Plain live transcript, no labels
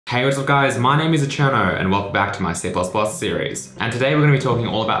Hey, what's up guys? My name is Cherno and welcome back to my C++ series. And today we're going to be talking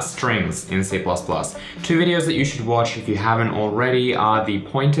all about strings in C++. Two videos that you should watch if you haven't already are the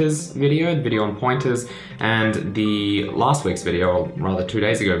pointers video, the video on pointers, and the last week's video, or rather 2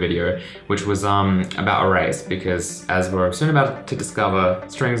 days ago video, which was about arrays, because as we're soon about to discover,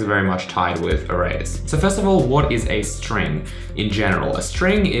 strings are very much tied with arrays. So first of all, what is a string in general? A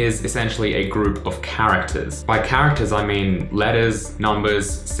string is essentially a group of characters. By characters, I mean letters, numbers,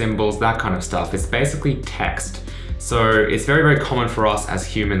 symbols, that kind of stuff. It's basically text. So it's very, very common for us as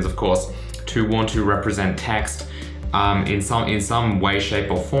humans, of course, to want to represent text in some way, shape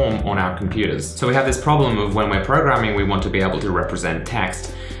or form on our computers. So we have this problem of when we're programming, we want to be able to represent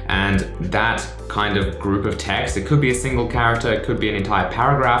text. And that kind of group of text, it could be a single character, it could be an entire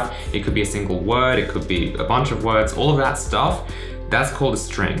paragraph, it could be a single word, it could be a bunch of words, all of that stuff, that's called a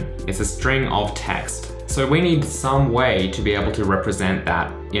string. It's a string of text. So we need some way to be able to represent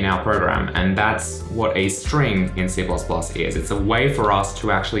that in our program, and that's what a string in C++ is. It's a way for us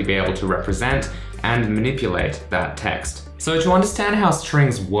to actually be able to represent and manipulate that text. So to understand how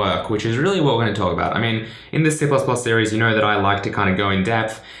strings work, which is really what we're going to talk about. I mean, in this C++ series, you know that I like to kind of go in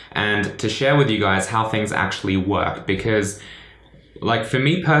depth and to share with you guys how things actually work, because like for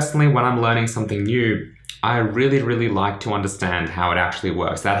me personally, when I'm learning something new, I really like to understand how it actually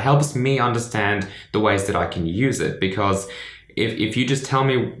works. That helps me understand the ways that I can use it, because if you just tell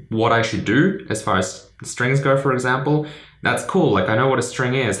me what I should do as far as strings go, for example, that's cool. Like I know what a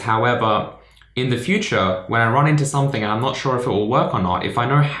string is. However, in the future, when I run into something and I'm not sure if it will work or not, if I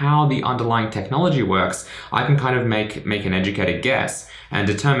know how the underlying technology works, I can kind of make an educated guess and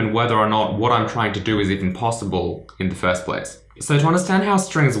determine whether or not what I'm trying to do is even possible in the first place. So to understand how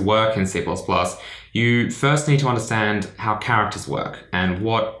strings work in C++, you first need to understand how characters work and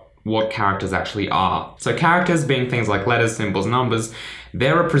what characters actually are. So characters being things like letters, symbols, numbers,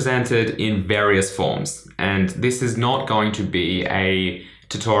 they're represented in various forms. And this is not going to be a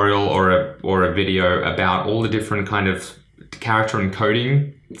tutorial or a video about all the different kind of character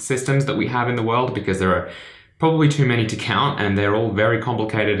encoding systems that we have in the world, because there are probably too many to count, and they're all very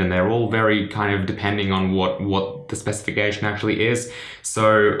complicated and they're all very kind of depending on what the specification actually is. So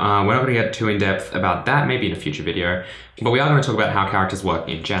we're not going to get too in depth about that, maybe in a future video, but we are going to talk about how characters work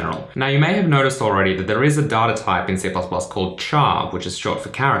in general. Now you may have noticed already that there is a data type in C++ called char, which is short for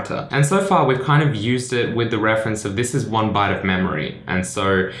character. And so far we've kind of used it with the reference of this is 1 byte of memory. And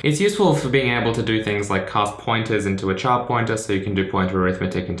so it's useful for being able to do things like cast pointers into a char pointer, so you can do pointer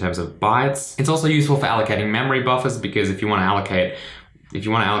arithmetic in terms of bytes. It's also useful for allocating memory buffers, because if you want to allocate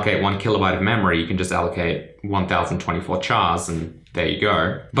 1 kilobyte of memory, you can just allocate 1024 chars and there you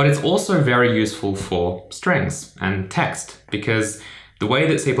go. But it's also very useful for strings and text, because the way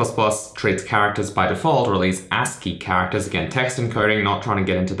that C++ treats characters by default, or at least ASCII characters, again, text encoding, not trying to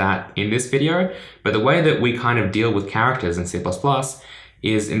get into that in this video, but the way that we kind of deal with characters in C++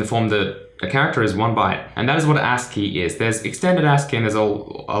 is in the form that a character is 1 byte, and that is what ASCII is. There's extended ASCII and there's a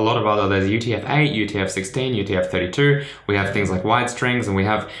lot of other, there's UTF-8, UTF-16, UTF-32, we have things like wide strings, and we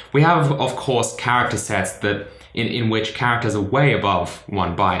have of course character sets that in which characters are way above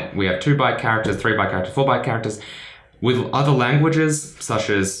 1 byte. We have 2 byte characters, 3 byte characters, 4 byte characters. With other languages such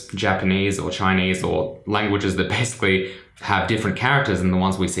as Japanese or Chinese, or languages that basically have different characters than the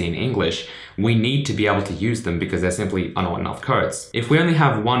ones we see in English, we need to be able to use them because there simply are not enough codes. If we only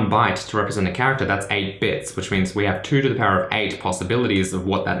have 1 byte to represent a character, that's 8 bits, which means we have 2 to the power of 8 possibilities of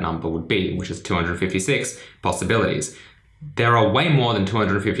what that number would be, which is 256 possibilities. There are way more than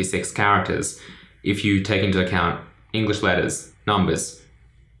 256 characters if you take into account English letters, numbers,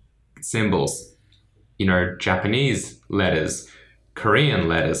 symbols, you know, Japanese letters, Korean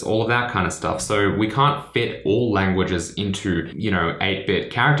letters, all of that kind of stuff. So we can't fit all languages into, you know, 8-bit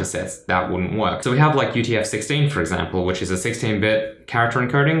character sets. That wouldn't work. So we have like UTF-16, for example, which is a 16-bit character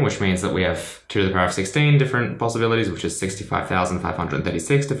encoding, which means that we have 2 to the power of 16 different possibilities, which is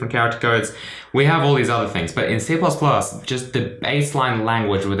 65,536 different character codes. We have all these other things, but in C++, just the baseline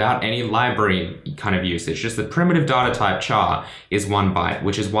language without any library kind of usage, just the primitive data type char is 1 byte,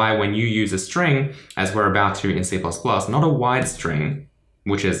 which is why when you use a string, as we're about to in C++, not a wide string,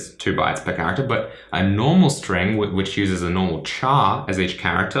 which is 2 bytes per character, but a normal string, which uses a normal char as each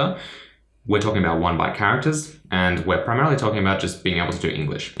character, we're talking about 1 byte characters, and we're primarily talking about just being able to do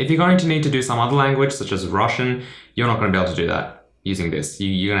English. If you're going to need to do some other language, such as Russian, you're not going to be able to do that using this.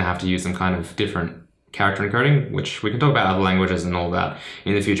 You're going to have to use some kind of different character encoding, which we can talk about other languages and all that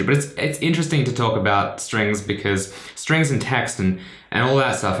in the future. But it's interesting to talk about strings because strings and text and all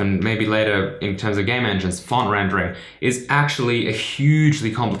that stuff, and maybe later in terms of game engines, font rendering is actually a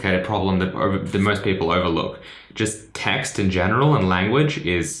hugely complicated problem that most people overlook. Just text in general and language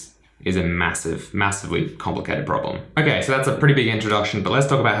is a massively complicated problem. Okay, so that's a pretty big introduction, but let's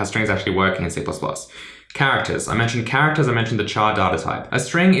talk about how strings actually work in C++. Characters. I mentioned characters, I mentioned the char data type. A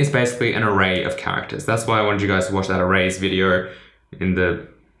string is basically an array of characters. That's why I wanted you guys to watch that arrays video in the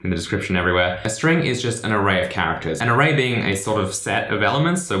description everywhere. A string is just an array of characters. An array being a sort of set of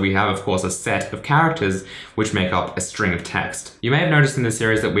elements, so we have of course a set of characters which make up a string of text. You may have noticed in this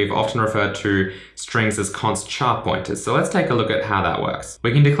series that we've often referred to strings as const char pointers, so let's take a look at how that works.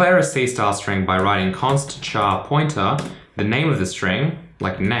 We can declare a C-style string by writing const char pointer, the name of the string,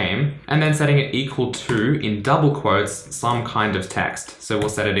 like name, and then setting it equal to, in double quotes, some kind of text. So we'll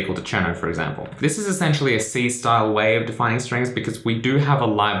set it equal to Cherno, for example. This is essentially a C-style way of defining strings because we do have a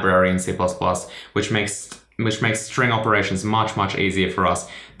library in C++ which makes string operations much easier for us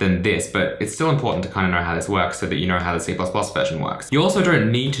than this, but it's still important to kind of know how this works so that you know how the C++ version works. You also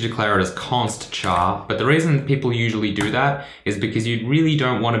don't need to declare it as const char, but the reason people usually do that is because you really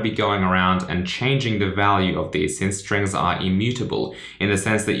don't want to be going around and changing the value of these, since strings are immutable in the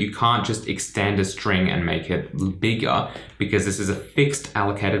sense that you can't just extend a string and make it bigger, because this is a fixed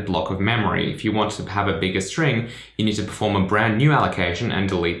allocated block of memory. If you want to have a bigger string, you need to perform a brand new allocation and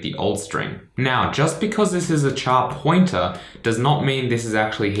delete the old string. Now, just because this is a char pointer does not mean this is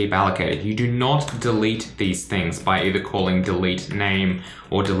actually heap allocated. You do not delete these things by either calling delete name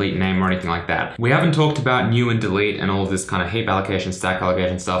or delete name or anything like that. We haven't talked about new and delete and all of this kind of heap allocation, stack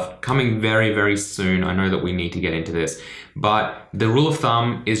allocation stuff coming very soon. I know that we need to get into this, but the rule of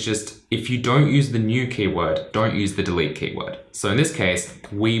thumb is just if you don't use the new keyword, don't use the delete keyword. So in this case,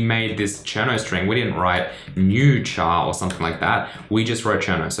 we made this Cherno string. We didn't write new char or something like that. We just wrote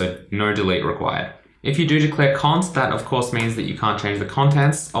Cherno, so no delete required. If you do declare const, that of course means that you can't change the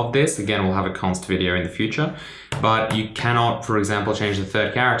contents of this. Again, we'll have a const video in the future, but you cannot, for example, change the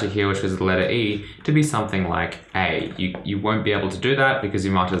third character here, which is the letter E, to be something like A. You won't be able to do that because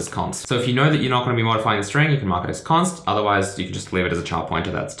you marked it as const. So if you know that you're not going to be modifying the string, you can mark it as const. Otherwise, you can just leave it as a char pointer.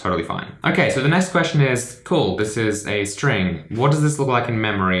 That's totally fine. Okay, so the next question is, cool, this is a string. What does this look like in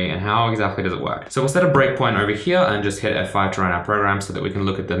memory and how exactly does it work? So we'll set a breakpoint over here and just hit F5 to run our program so that we can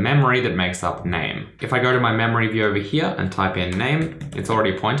look at the memory that makes up name. If I go to my memory view over here and type in name, it's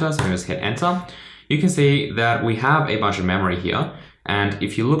already a pointer, so I'm gonna just hit enter. You can see that we have a bunch of memory here. And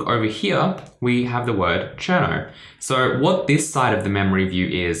if you look over here, we have the word Cherno. So what this side of the memory view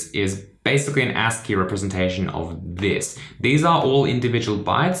is basically an ASCII representation of this. These are all individual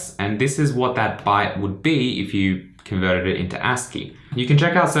bytes, and this is what that byte would be if you converted it into ASCII. You can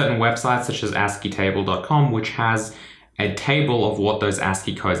check out certain websites such as ASCIItable.com, which has a table of what those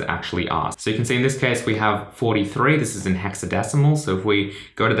ASCII codes actually are. So you can see in this case we have 43, this is in hexadecimal, so if we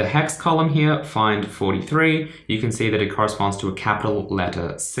go to the hex column here, find 43, you can see that it corresponds to a capital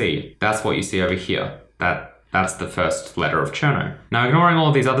letter C. That's what you see over here. That's the first letter of Cherno. Now, ignoring all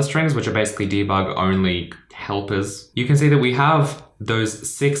of these other strings, which are basically debug-only helpers, you can see that we have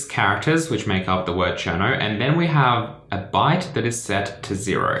those 6 characters which make up the word Cherno, and then we have a byte that is set to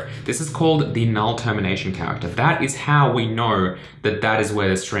 0. This is called the null termination character. That is how we know that that is where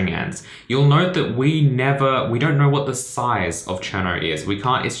the string ends. You'll note that we don't know what the size of Cherno is.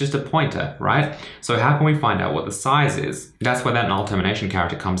 It's just a pointer, right? So how can we find out what the size is? That's where that null termination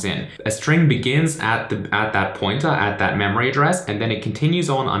character comes in. A string begins at that pointer, at that memory address, and then it continues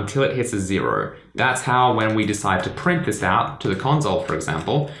on until it hits a 0. That's how, when we decide to print this out to the console, for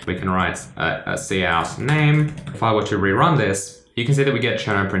example, we can write a cout name. If I were to rerun this, you can see that we get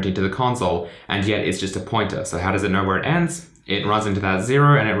Cherno printing to the console, and yet it's just a pointer. So how does it know where it ends? It runs into that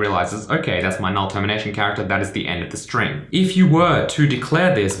 0 and it realizes, okay, that's my null termination character, that is the end of the string. If you were to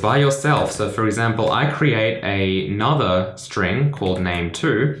declare this by yourself, so for example, I create another string called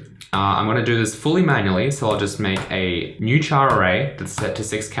name2, I'm going to do this fully manually, so I'll just make a new char array that's set to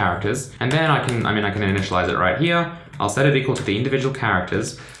 6 characters, and then I can initialize it right here. I'll set it equal to the individual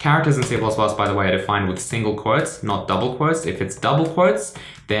characters. Characters in C++, by the way, are defined with single quotes, not double quotes. If it's double quotes,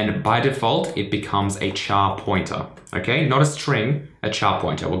 then by default, it becomes a char pointer, okay? Not a string, a char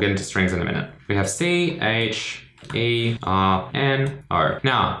pointer. We'll get into strings in a minute. We have C, H, E, R, N, O.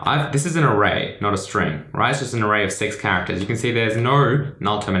 Now, this is an array, not a string, right? It's just an array of 6 characters. You can see there's no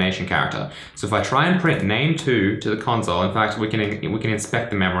null termination character. So if I try and print name2 to the console, in fact, we can inspect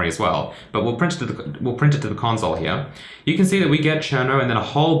the memory as well, but we'll print it to the console here. You can see that we get Cherno and then a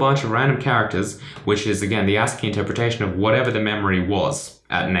whole bunch of random characters, which is again the ASCII interpretation of whatever the memory was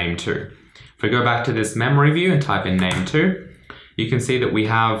at name2. If we go back to this memory view and type in name2, you can see that we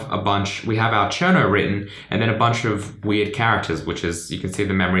have our Cherno written and then a bunch of weird characters, which is, you can see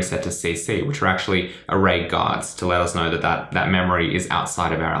the memory set to CC, which are actually array guards to let us know that that memory is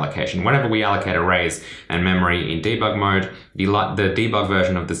outside of our allocation. Whenever we allocate arrays and memory in debug mode, the debug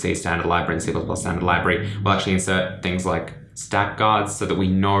version of the C standard library and C++ standard library will actually insert things like stack guards so that we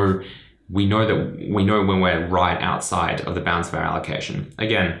know when we're right outside of the bounds of our allocation.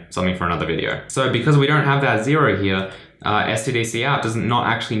 Again, something for another video. So because we don't have that 0 here, stdcout does not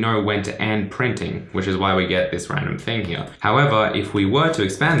actually know when to end printing, which is why we get this random thing here. However, if we were to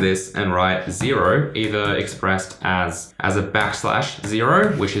expand this and write 0, either expressed as a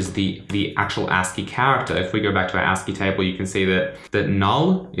 \0, which is the actual ASCII character. If we go back to our ASCII table, you can see that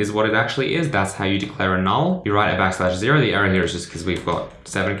null is what it actually is. That's how you declare a null. You write a \0. The error here is just because we've got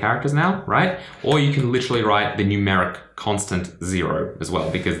 7 characters now, right? Or you can literally write the numeric constant 0 as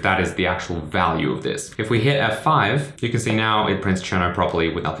well, because that is the actual value of this. If we hit F5, you can see now it prints Cherno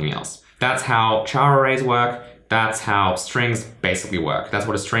properly with nothing else. That's how char arrays work. That's how strings basically work. That's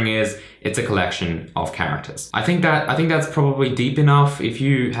what a string is. It's a collection of characters. I think that's probably deep enough. If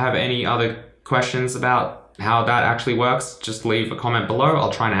you have any other questions about how that actually works, just leave a comment below.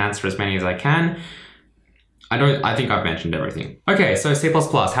 I'll try and answer as many as I can. I think I've mentioned everything. Okay, so C++.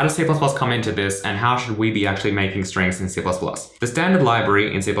 How does C++ come into this, and how should we be actually making strings in C++? The standard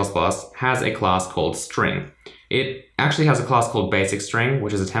library in C++ has a class called string. It actually has a class called basic string,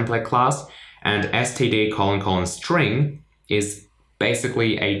 which is a template class, and std::string is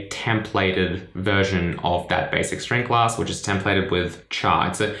basically a templated version of that basic string class, which is templated with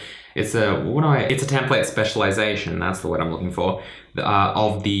char. It's a template specialization, that's the word I'm looking for,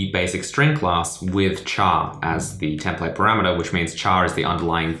 of the basic string class with char as the template parameter, which means char is the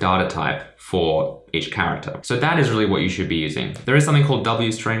underlying data type for each character. So that is really what you should be using. There is something called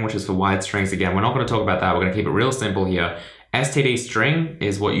wstring, which is for wide strings. Again, we're not going to talk about that. We're going to keep it real simple here. Std string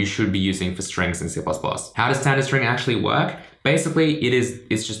is what you should be using for strings in C++. How does standard string actually work? Basically,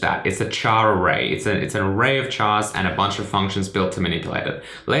 it's just that. It's a char array. It's an array of chars and a bunch of functions built to manipulate it.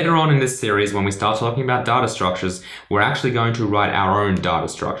 Later on in this series, when we start talking about data structures, we're actually going to write our own data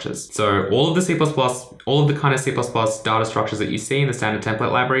structures. So all of the kind of C++ data structures that you see in the standard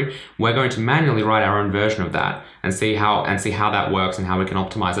template library, we're going to manually write our own version of that and see how that works and how we can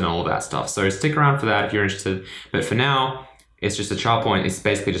optimize it and all of that stuff. So stick around for that if you're interested. But for now, it's just a char point. It's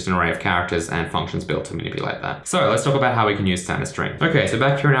basically just an array of characters and functions built to manipulate that. So let's talk about how we can use standard string. Okay, so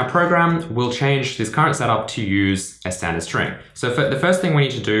back here in our program, we'll change this current setup to use a standard string. So the first thing we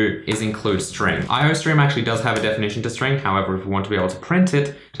need to do is include string. IOStream actually does have a definition to string. However, if we want to be able to print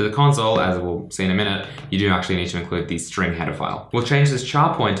it to the console, as we'll see in a minute, you do actually need to include the string header file. We'll change this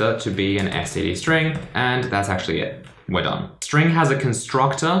char pointer to be an std string, and that's actually it. We're done. String has a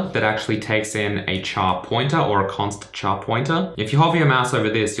constructor that actually takes in a char pointer or a const char pointer. If you hover your mouse over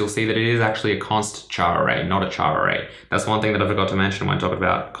this, you'll see that it is actually a const char array, not a char array. That's one thing that I forgot to mention when talking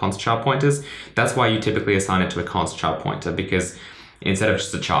about const char pointers. That's why you typically assign it to a const char pointer, because instead of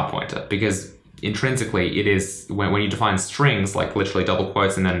just a char pointer, because intrinsically it is, when you define strings, like literally double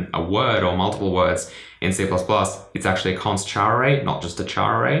quotes and then a word or multiple words in C++, it's actually a const char array, not just a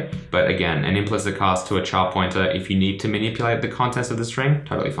char array. But again, an implicit cast to a char pointer, if you need to manipulate the contents of the string,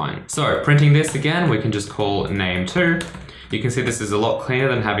 totally fine. So printing this again, we can just call name2. You can see this is a lot cleaner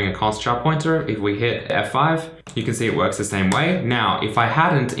than having a const char pointer. If we hit F5, you can see it works the same way. Now, if I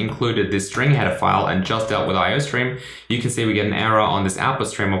hadn't included this string header file and just dealt with IOStream, you can see we get an error on this output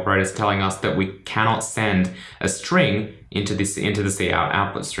stream operator telling us that we cannot send a string into the cout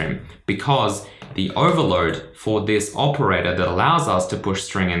output stream, because the overload for this operator that allows us to push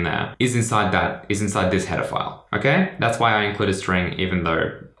string in there is inside this header file. Okay, that's why I included string, even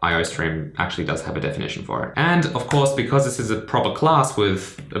though IOStream actually does have a definition for it. And of course, because this is a proper class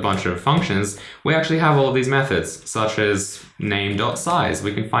with a bunch of functions, we actually have all of these methods, such as name.size.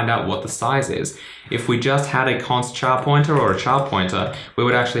 We can find out what the size is. If we just had a const char pointer or a char pointer, we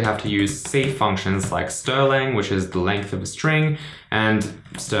would actually have to use C functions like strlen, which is the length of a string, and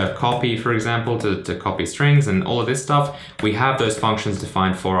strcopy, for example, to copy strings and all of this stuff. We have those functions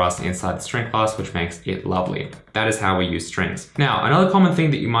defined for us inside the string class, which makes it lovely. That is how we use strings. Now, another common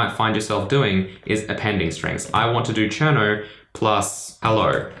thing that you might find yourself doing is appending strings. I want to do Cherno plus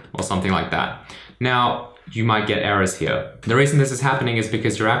hello or something like that. Now, you might get errors here. The reason this is happening is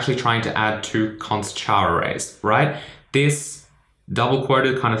because you're actually trying to add two const char arrays, right? This double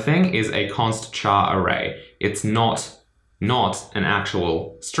quoted kind of thing is a const char array. It's not an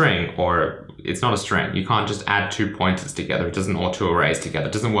actual string, or it's not a string. You can't just add two pointers together. It doesn't, or two arrays together.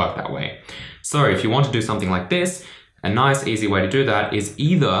 It doesn't work that way. So if you want to do something like this, A nice easy way to do that is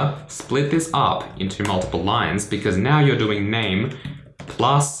either split this up into multiple lines, because now you're doing name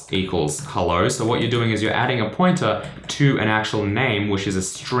plus equals hello. So what you're doing is you're adding a pointer to an actual name, which is a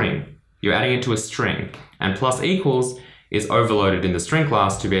string. You're adding it to a string, and plus equals is overloaded in the string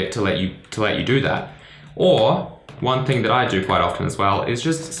class to let you do that. Or one thing that I do quite often as well is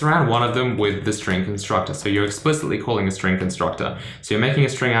just surround one of them with the string constructor. So you're explicitly calling a string constructor. So you're making a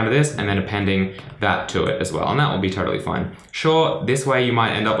string out of this and then appending that to it as well. And that will be totally fine. Sure, this way you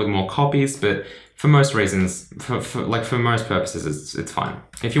might end up with more copies, but for most reasons, for most purposes, it's fine.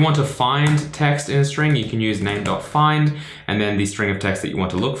 If you want to find text in a string, you can use name.find and then the string of text that you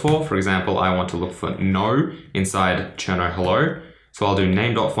want to look for. For example, I want to look for no inside Cherno hello. So I'll do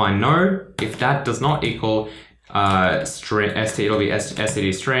name.find no. If that does not equal string it'll be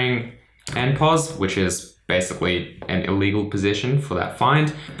std string npos, which is basically an illegal position for that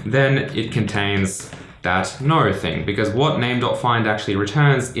find. Then it contains that no thing, because what name.find actually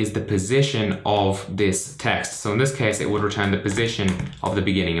returns is the position of this text. So in this case, it would return the position of the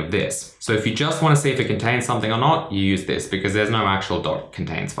beginning of this. So if you just want to see if it contains something or not, you use this, because there's no actual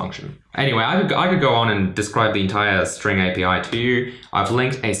 .contains function. Anyway, I could go on and describe the entire string API to you. I've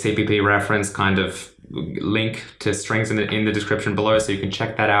linked a CPP reference kind of link to strings in the description below, so you can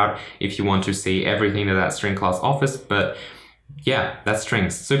check that out if you want to see everything that string class offers. But yeah, that's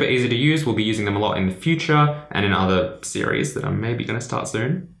strings. Super easy to use. We'll be using them a lot in the future and in other series that I'm maybe going to start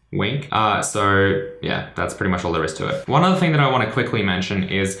soon. Wink. So yeah, that's pretty much all there is to it. One other thing that I want to quickly mention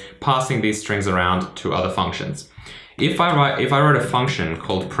is passing these strings around to other functions. If I wrote a function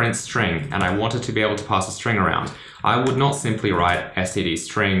called print string and I wanted to be able to pass a string around, I would not simply write std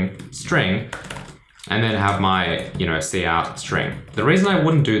string and then have my, cout string. The reason I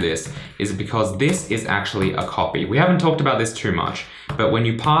wouldn't do this is because this is actually a copy. We haven't talked about this too much, but when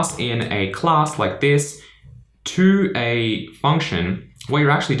you pass in a class like this to a function, what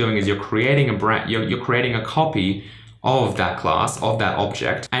you're actually doing is you're creating a copy of that class, of that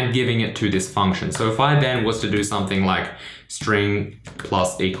object, and giving it to this function. So if I then was to do something like string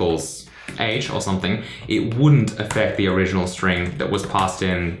plus equals h or something, it wouldn't affect the original string that was passed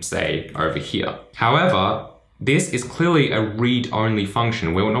in, say, over here. However, this is clearly a read-only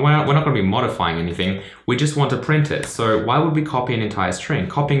function. We're not going to be modifying anything. We just want to print it. So why would we copy an entire string?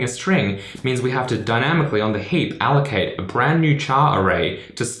 Copying a string means we have to dynamically on the heap allocate a brand new char array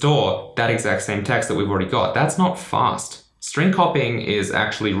to store that exact same text that we've already got. That's not fast. String copying is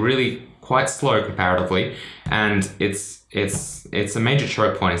actually really quite slow comparatively, and it's a major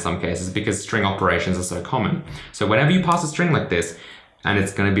choke point in some cases because string operations are so common. So whenever you pass a string like this, and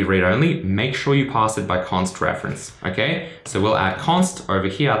it's going to be read-only, make sure you pass it by const reference, okay? So we'll add const over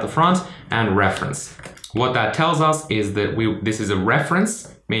here at the front and reference. What that tells us is that this is a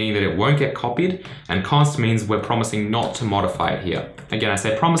reference, meaning that it won't get copied, and const means we're promising not to modify it here. Again, I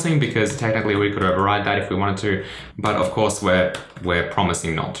say promising because technically we could override that if we wanted to, but of course we're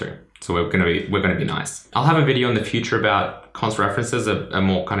promising not to. So we're gonna be nice. I'll have a video in the future about const references, a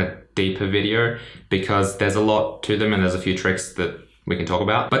more kind of deeper video, because there's a lot to them and there's a few tricks that we can talk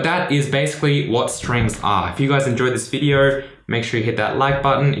about. But that is basically what strings are. If you guys enjoyed this video, make sure you hit that like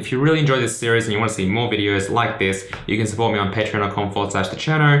button. If you really enjoyed this series and you want to see more videos like this, you can support me on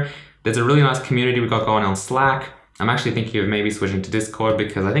patreon.com/thecherno. There's a really nice community we got going on Slack. I'm actually thinking of maybe switching to Discord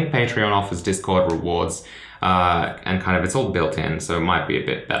because I think Patreon offers Discord rewards. And kind of it's all built in, so it might be a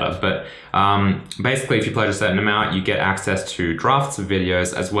bit better. But basically, if you pledge a certain amount, you get access to drafts of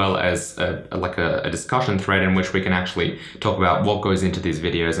videos as well as a discussion thread in which we can actually talk about what goes into these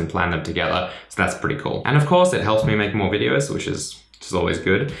videos and plan them together. So that's pretty cool. And of course, it helps me make more videos, which is always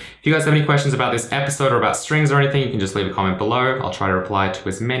good. If you guys have any questions about this episode or about strings or anything, you can just leave a comment below. I'll try to reply to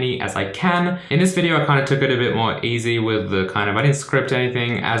as many as I can. In this video, I kind of took it a bit more easy with the I didn't script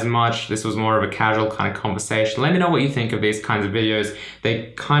anything as much. This was more of a casual kind of conversation. Let me know what you think of these kinds of videos.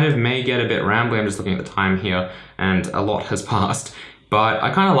 They kind of may get a bit rambly. I'm just looking at the time here and a lot has passed. But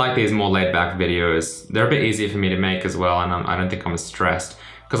I kind of like these more laid back videos. They're a bit easier for me to make as well, and I don't think I'm as stressed.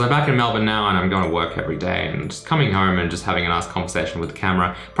 Because I'm back in Melbourne now and I'm going to work every day, and just coming home and just having a nice conversation with the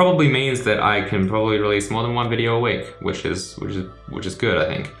camera probably means that I can probably release more than one video a week, which is good, I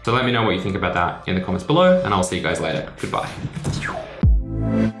think. So let me know what you think about that in the comments below, and I'll see you guys later. Goodbye.